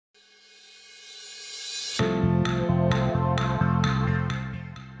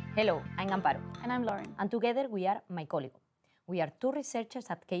Hello, I'm Amparo. And I'm Lauren. And together we are MycOligo. We are two researchers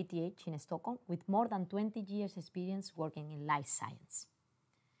at KTH in Stockholm with more than 20 years experience working in life science.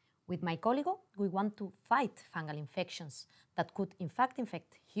 With MycOligo, we want to fight fungal infections that could in fact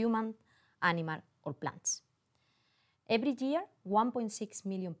infect human, animal, or plants. Every year, 1.6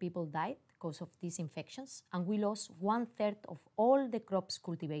 million people died because of these infections, and we lost 1/3 of all the crops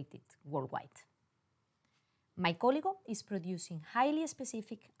cultivated worldwide. MycOligo is producing highly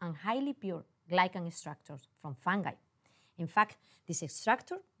specific and highly pure glycan extractors from fungi. In fact, this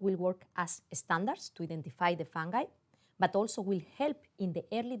extractor will work as standards to identify the fungi, but also will help in the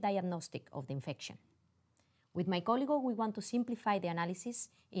early diagnostic of the infection. With MycOligo, we want to simplify the analysis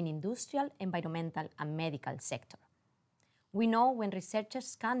in industrial, environmental, and medical sector. We know when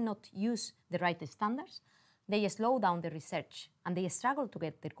researchers cannot use the right standards, they slow down the research and they struggle to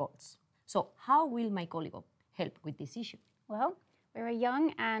get their goals. So how will MycOligo help with this issue? Well, we're a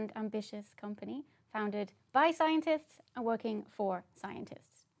young and ambitious company founded by scientists and working for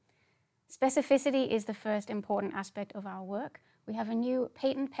scientists. Specificity is the first important aspect of our work. We have a new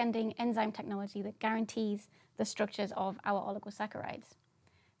patent-pending enzyme technology that guarantees the structures of our oligosaccharides.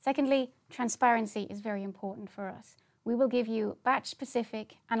 Secondly, transparency is very important for us. We will give you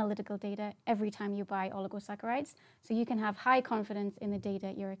batch-specific analytical data every time you buy oligosaccharides, so you can have high confidence in the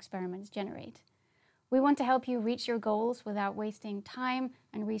data your experiments generate. We want to help you reach your goals without wasting time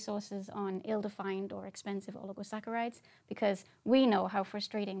and resources on ill-defined or expensive oligosaccharides, because we know how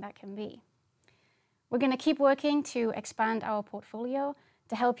frustrating that can be. We're going to keep working to expand our portfolio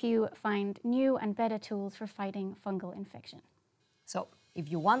to help you find new and better tools for fighting fungal infection. So,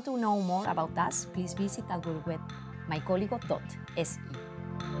 if you want to know more about us, please visit our web mycoligo.se.